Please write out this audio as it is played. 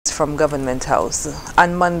from Government House.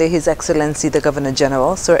 On Monday, His Excellency the Governor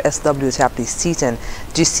General, Sir S.W. Tapley Seaton,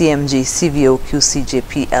 GCMG CVO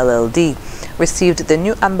QCJP LL.D, received the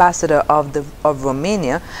new ambassador of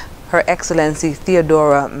Romania, Her Excellency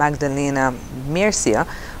Theodora Magdalena Mircea,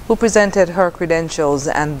 who presented her credentials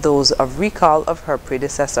and those of recall of her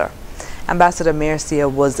predecessor. Ambassador Mircea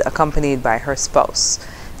was accompanied by her spouse.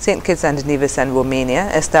 St. Kitts and Nevis and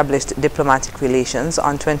Romania established diplomatic relations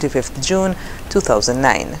on 25th June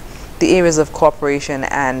 2009. The areas of cooperation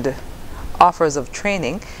and offers of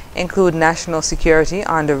training include national security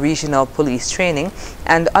under regional police training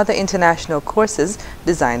and other international courses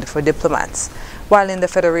designed for diplomats. While in the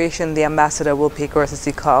Federation, the ambassador will pay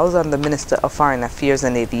courtesy calls on the Minister of Foreign Affairs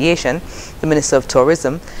and Aviation, the Minister of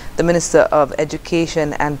Tourism, the Minister of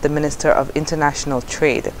Education, and the Minister of International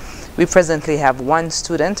Trade. We presently have one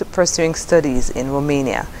student pursuing studies in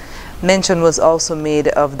Romania. Mention was also made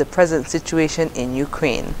of the present situation in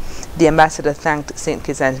Ukraine. The ambassador thanked St.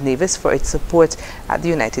 Kitts and Nevis for its support at the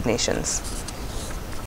United Nations.